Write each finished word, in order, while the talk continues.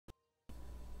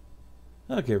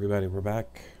Okay, everybody, we're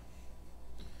back.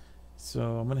 So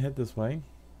I'm gonna head this way.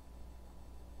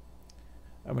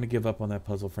 I'm gonna give up on that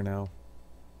puzzle for now.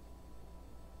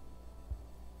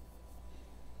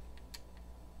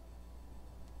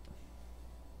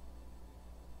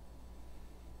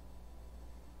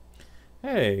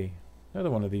 Hey,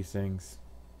 another one of these things.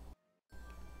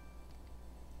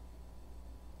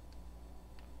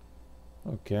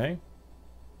 Okay.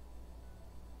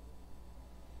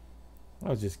 I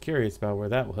was just curious about where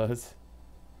that was.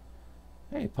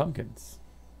 Hey, pumpkins.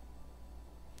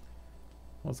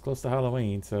 Well, it's close to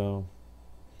Halloween, so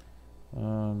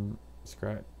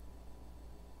scratch.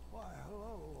 Why,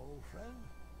 hello, old friend.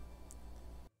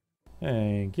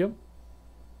 Thank you.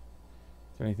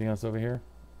 Is there anything else over here?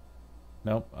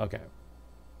 Nope. Okay.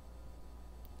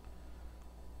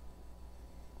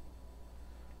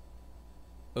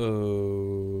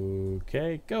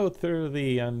 Okay, go through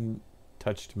the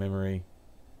untouched memory.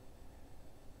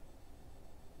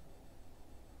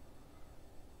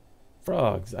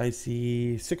 Frogs. I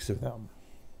see 6 of them.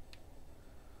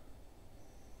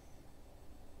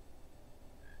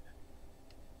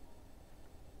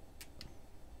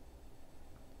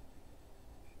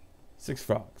 Six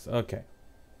frogs. Okay.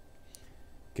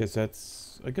 Guess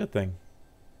that's a good thing.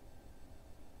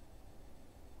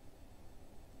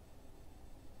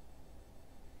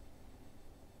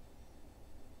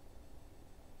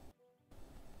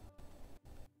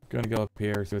 Gonna go up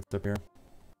here, see what's up here.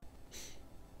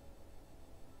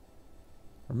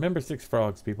 Remember 6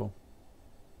 frogs, people.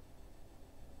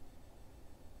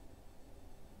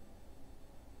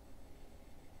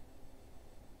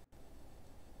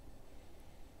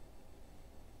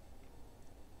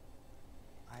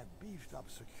 I have beefed up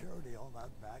security on that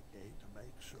back gate to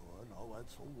make sure no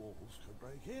Etzel wolves could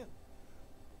break in.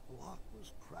 The lock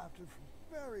was crafted from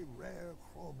very rare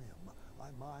chromium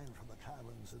I mined from the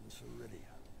caverns in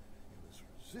Ceridia. It was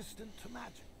resistant to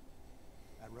magic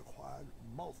and required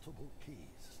multiple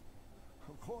keys.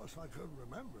 Of course, I couldn't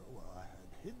remember where I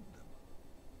had hidden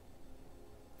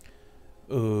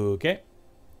them. Okay.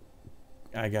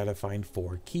 I gotta find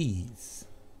 4 keys.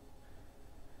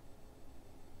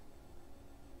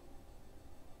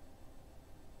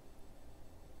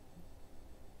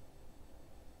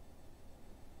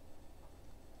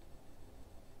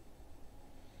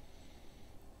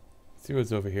 See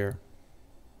what's over here.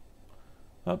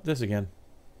 Oh, this again.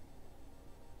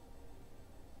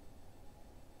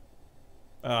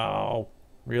 Oh,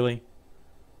 really?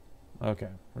 Okay,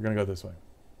 we're gonna go this way.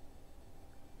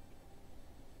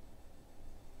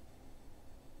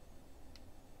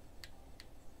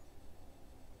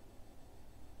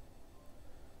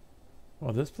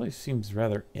 Well, this place seems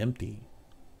rather empty.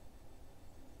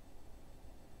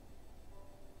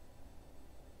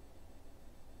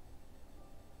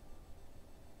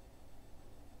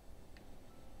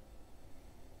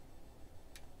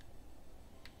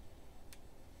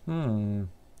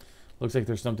 Looks like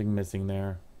there's something missing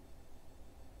there.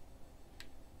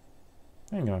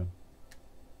 Hang on.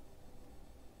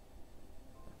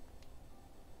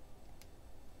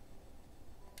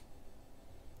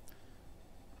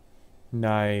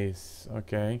 Nice.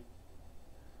 Okay.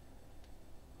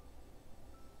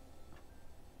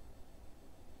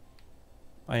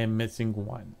 I am missing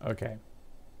 1. Okay.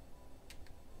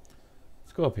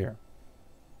 Let's go up here.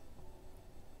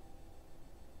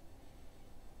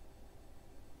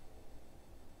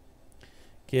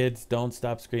 Kids, don't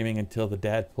stop screaming until the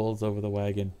dad pulls over the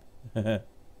wagon. There's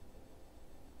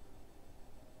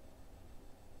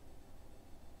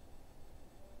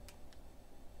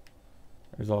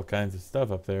all kinds of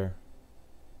stuff up there.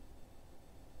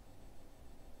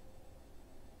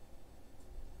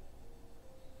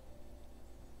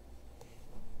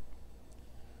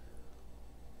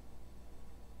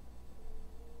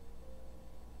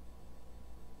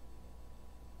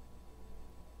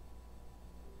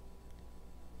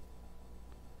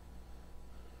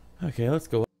 Okay, let's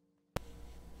go.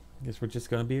 Guess we're just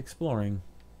gonna be exploring.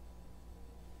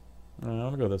 I'm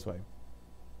gonna go this way.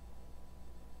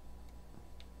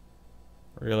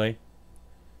 Really?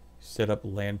 Set up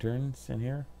lanterns in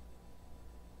here?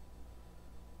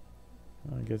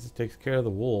 I guess it takes care of the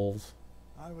wolves.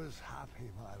 I was happy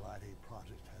my lighting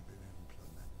project had been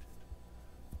implemented,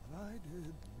 but I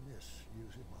did miss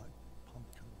using my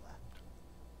pumpkin lantern.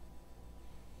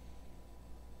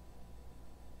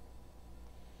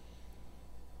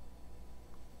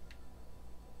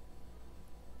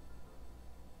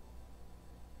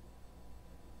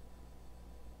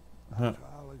 Huh. After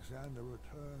Alexander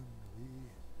returned, we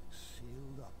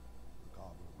sealed up the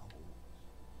goblin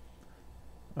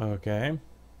holes. Okay.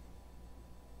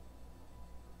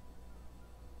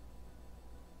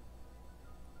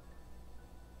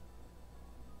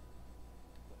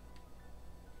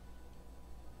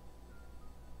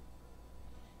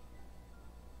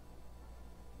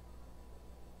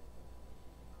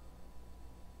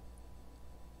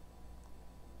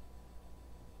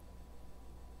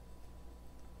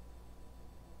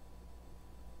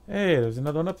 Hey, there's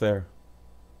another one up there.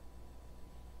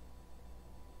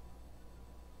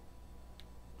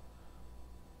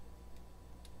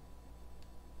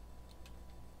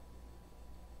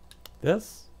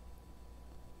 This?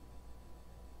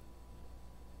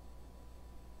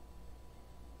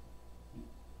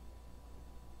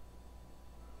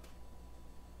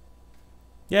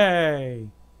 Yay!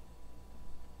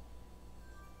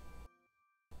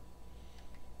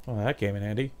 Oh, that came in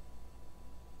handy.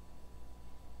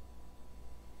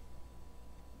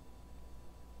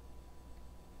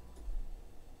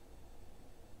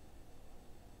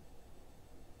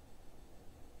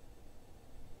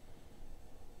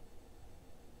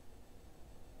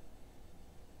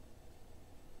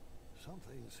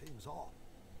 Something seems off.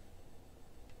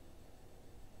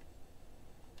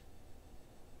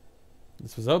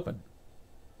 This was open.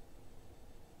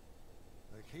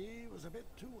 The key was a bit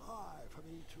too high for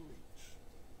me to reach.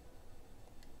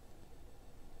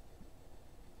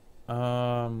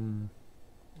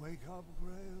 Wake up,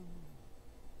 Graham.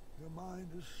 Your mind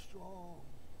is strong.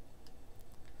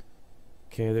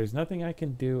 Okay, there's nothing I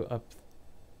can do up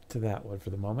to that one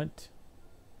for the moment.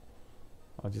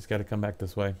 I'll just gotta come back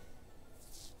this way.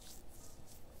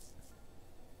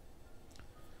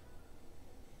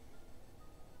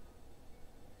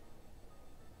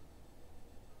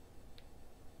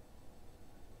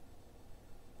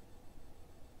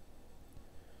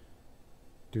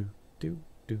 Do, do,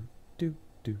 do, do,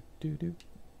 do, do, do.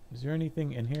 Is there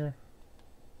anything in here?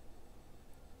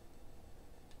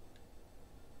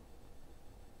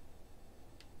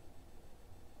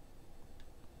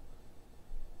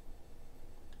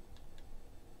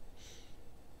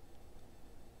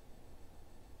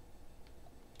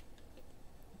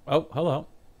 Oh, hello.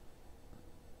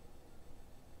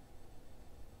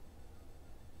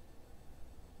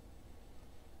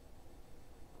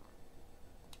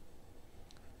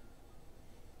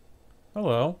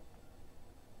 Hello.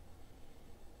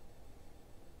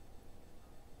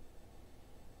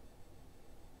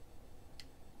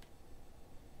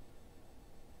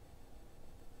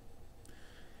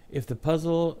 If the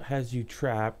puzzle has you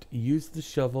trapped, use the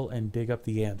shovel and dig up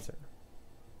the answer.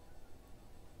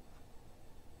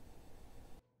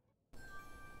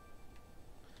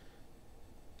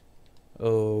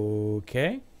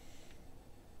 Okay.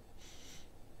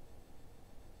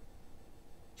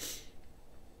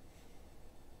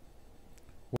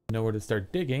 We know where to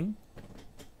start digging.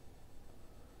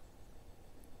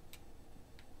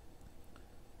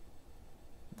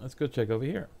 Let's go check over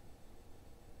here.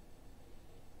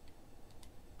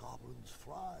 Goblins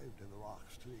thrived in the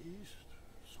rocks to the east,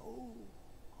 so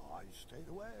I stayed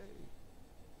away.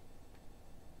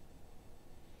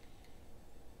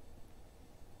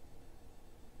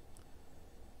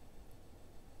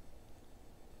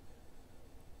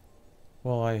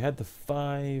 Well, I had the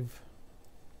 5.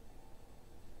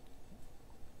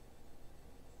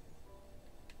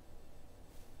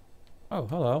 Oh,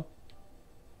 hello.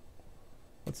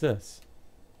 What's this?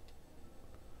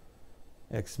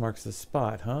 X marks the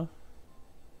spot, huh?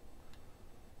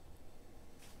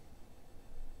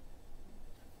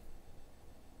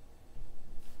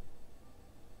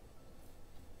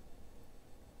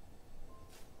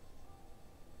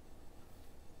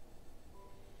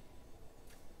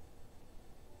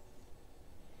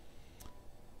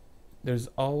 It's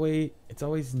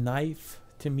always knife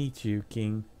to meet you,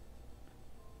 King.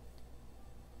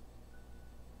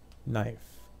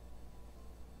 Knife.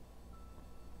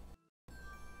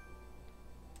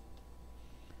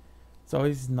 It's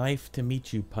always knife to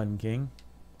meet you, Pun King.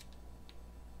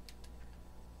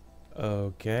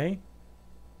 Okay.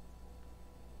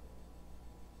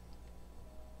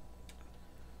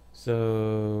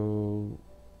 So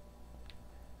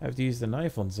I have to use the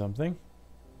knife on something.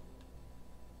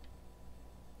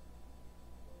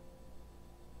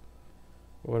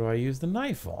 What do I use the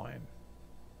knife on?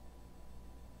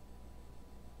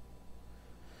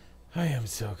 I am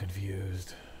so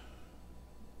confused.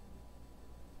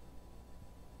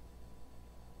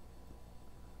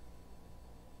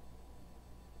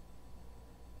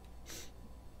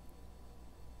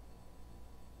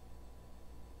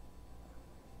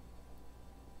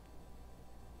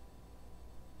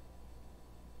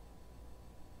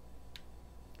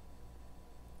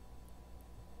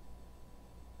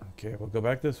 Okay, we'll go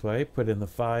back this way. Put in the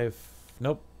 5.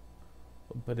 Nope.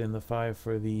 We'll put in the 5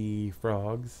 for the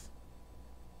frogs.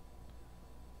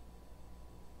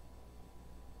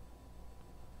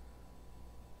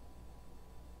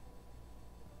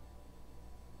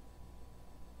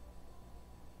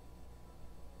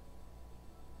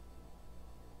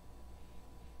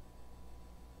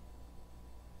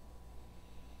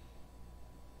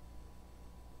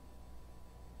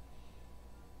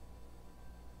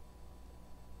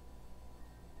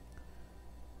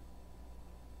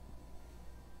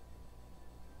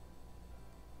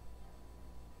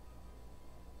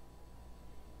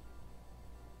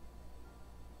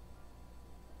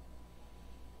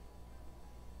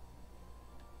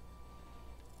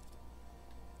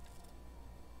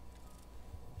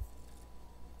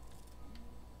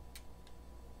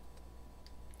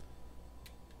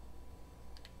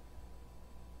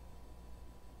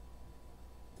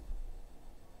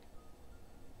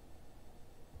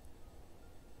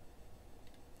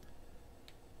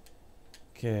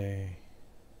 Okay.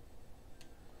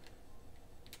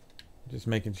 Just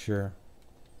making sure.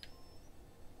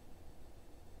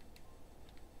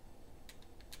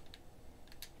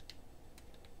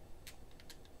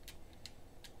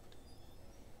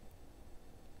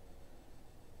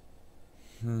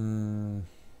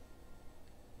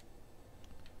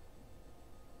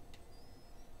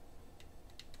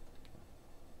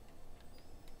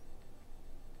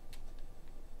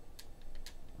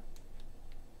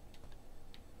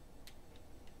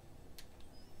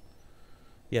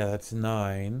 Yeah, that's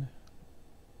 9.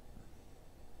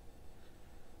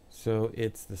 So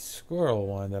it's the squirrel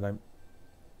one that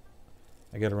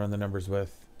I gotta run the numbers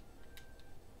with.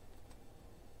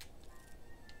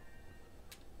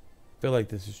 Feel like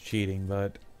this is cheating,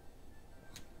 but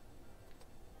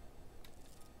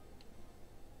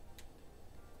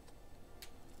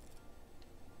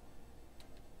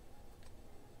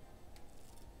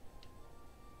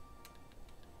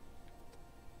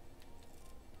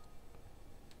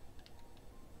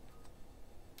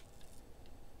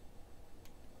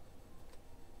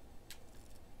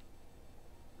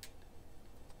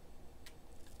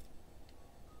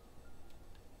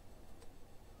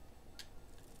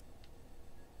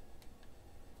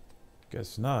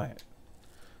guess not.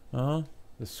 The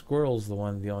squirrel's the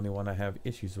only one I have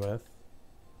issues with.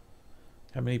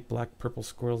 How many black purple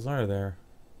squirrels are there?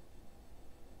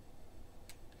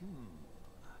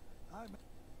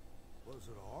 Was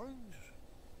it orange?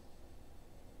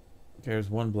 There's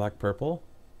one black purple.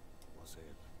 Was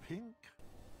it pink?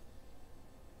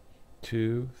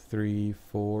 2, 3,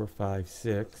 4, 5,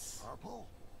 6, Purple?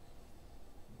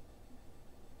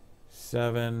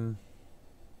 7.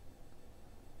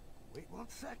 Wait 1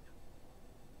 sec.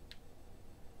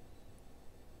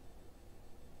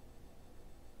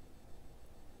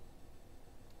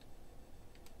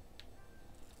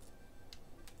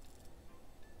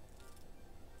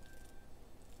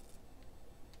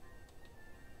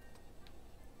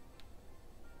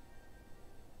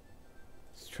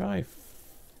 Let's try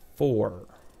 4.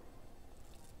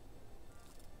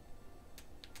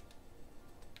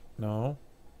 No.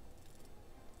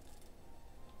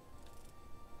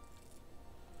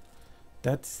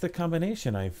 That's the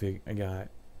combination I got.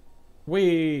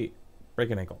 Wait, break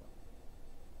an ankle.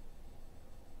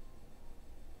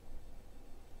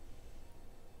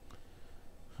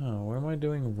 Huh, what am I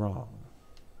doing wrong?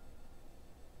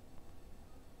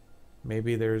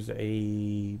 Maybe there's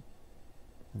a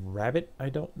rabbit I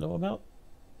don't know about?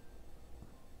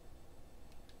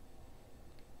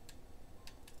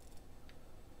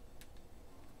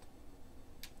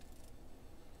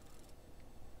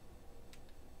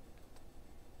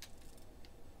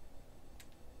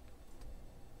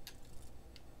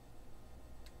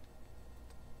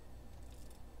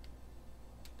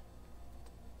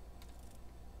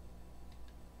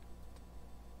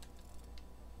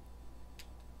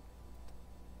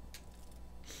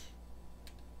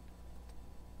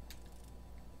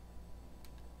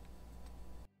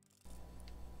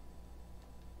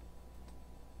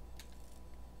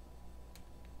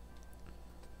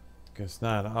 Guess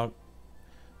not. I'll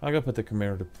go put the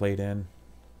commemorative plate in.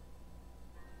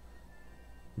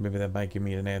 Maybe that might give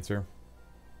me an answer.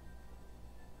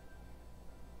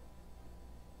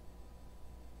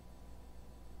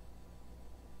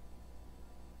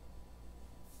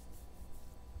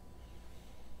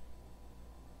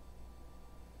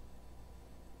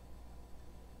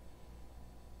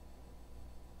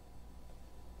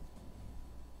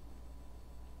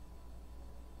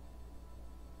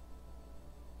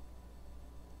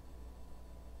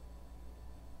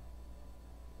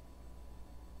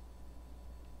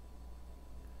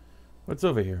 What's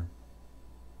over here?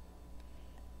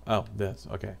 Oh, this.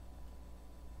 Okay.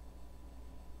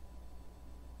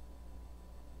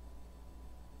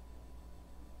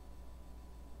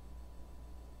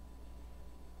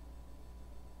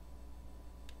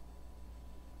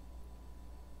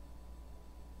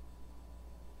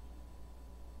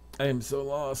 I am so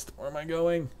lost. Where am I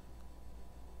going?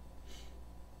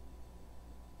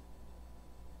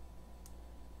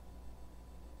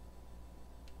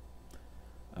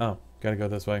 Oh, gotta go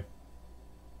this way.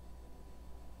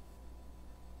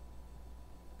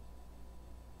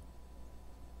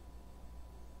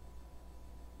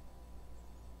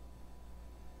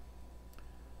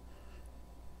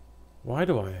 Why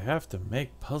do I have to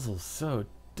make puzzles so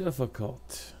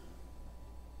difficult?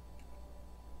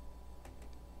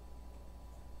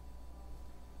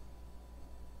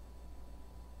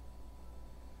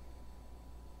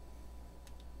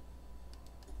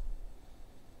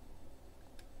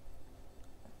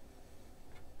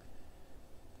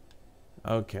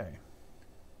 Okay.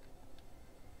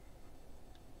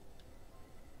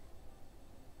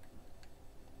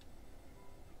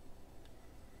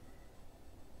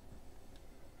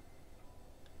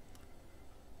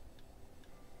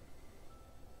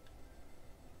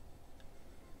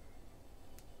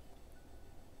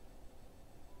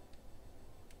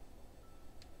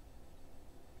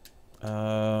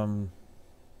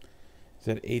 Is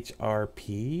that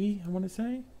HRP, I want to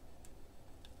say?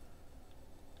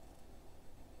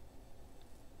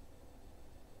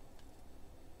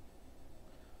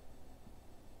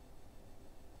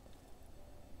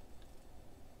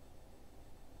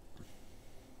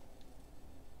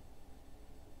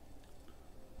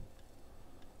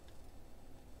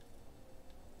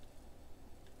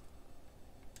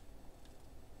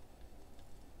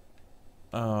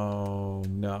 Oh,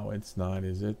 no, it's not,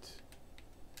 is it?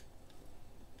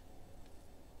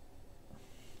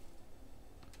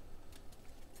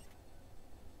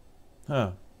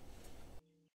 Huh.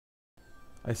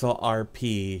 I saw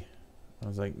RP. I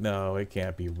was like, no, it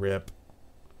can't be RIP.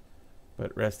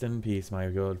 But rest in peace, my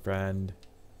good friend.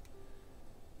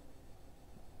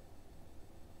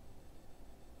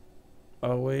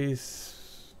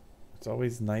 It's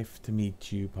always nice to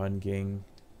meet you, Pun King.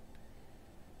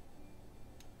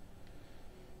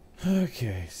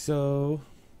 Okay, so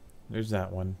there's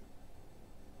that one.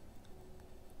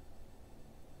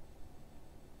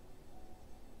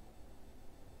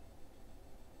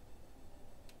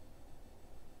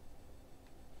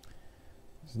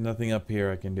 There's nothing up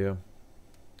here I can do.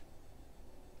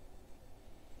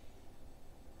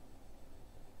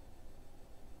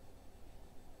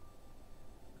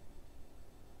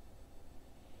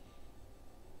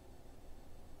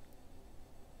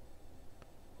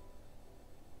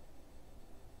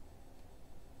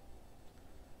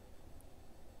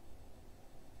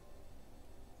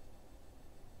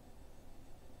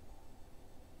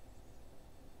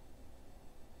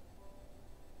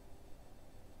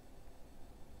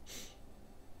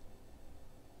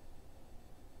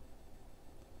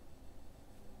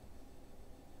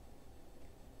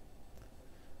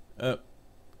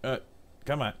 Uh,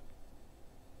 come on.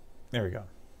 There we go.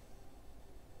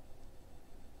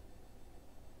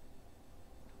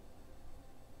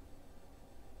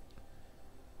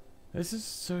 This is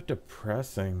so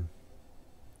depressing.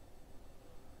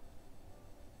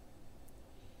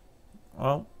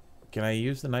 Well, can I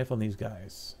use the knife on these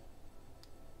guys?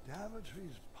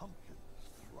 Daventry's pumpkins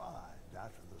thrived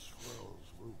after the squirrels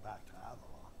moved back to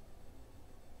Avalon.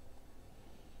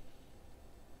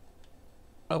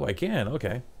 Oh, I can.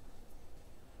 Okay.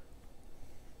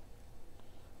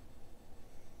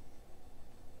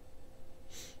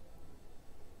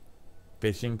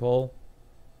 Fishing pole.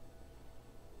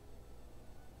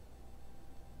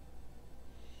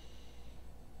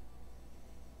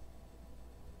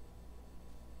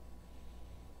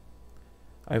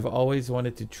 I've always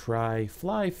wanted to try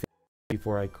fly fishing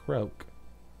before I croak.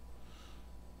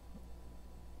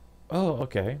 Oh,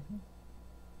 okay.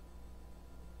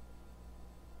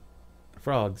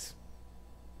 Frogs.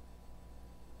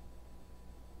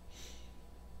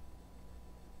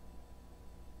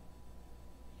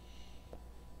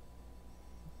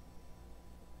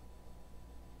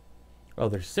 Oh,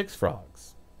 there's 6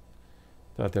 frogs.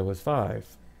 Thought there was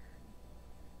 5.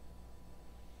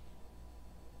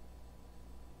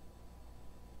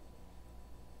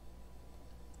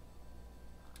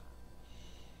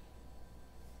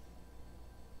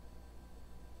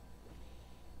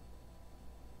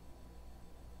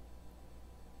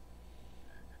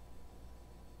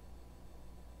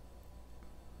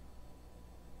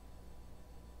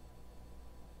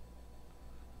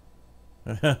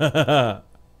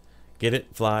 Get it?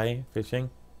 Fly fishing?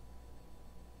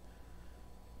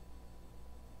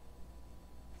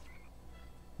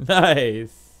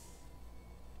 Nice.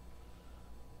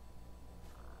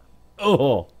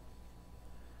 Oh.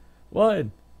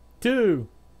 1, 2.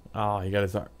 Oh, he got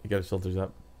his filters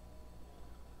up.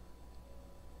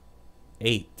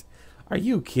 8. Are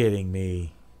you kidding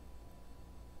me?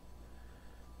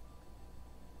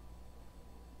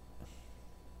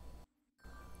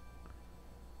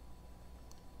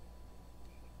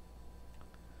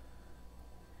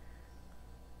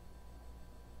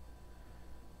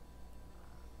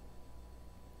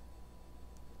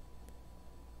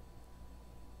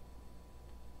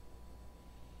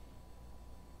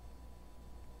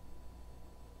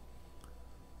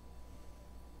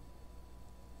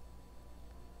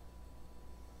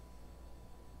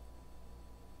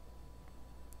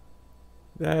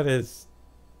 That is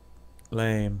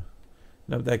lame.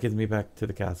 Nope, that gets me back to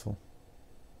the castle.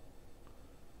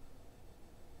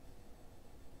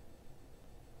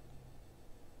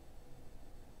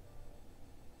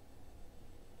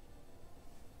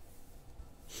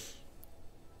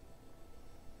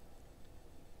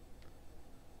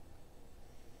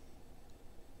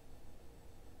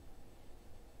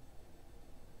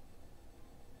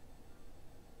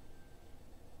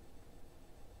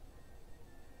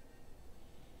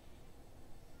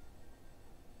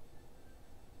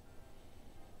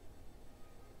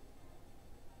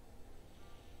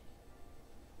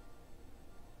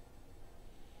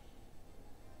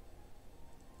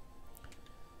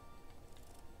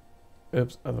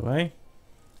 Oops, other way.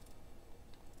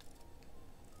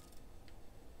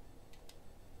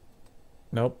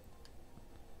 Nope.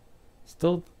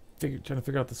 Still trying to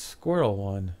figure out the squirrel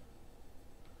one.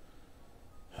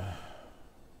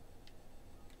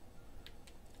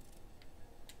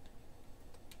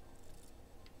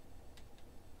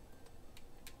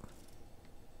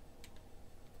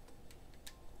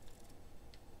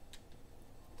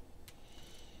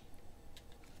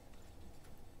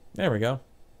 There we go.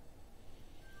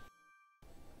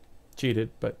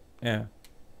 Cheated, but yeah.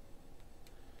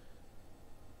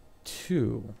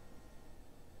 2.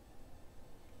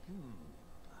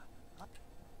 Was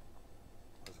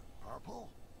it purple?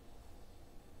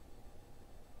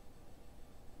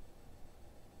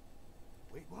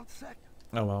 Wait 1 second.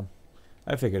 Oh well.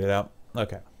 I figured it out.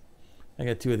 Okay. I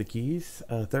got 2 of the keys.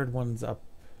 Third one's up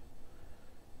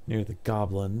near the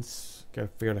goblins. Gotta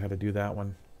figure out how to do that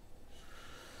one.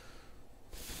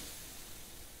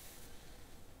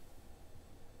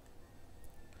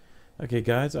 Okay,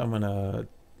 guys, I'm gonna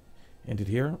end it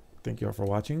here. Thank you all for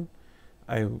watching.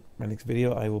 My next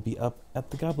video, I will be up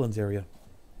at the goblins area.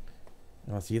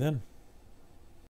 And I'll see you then.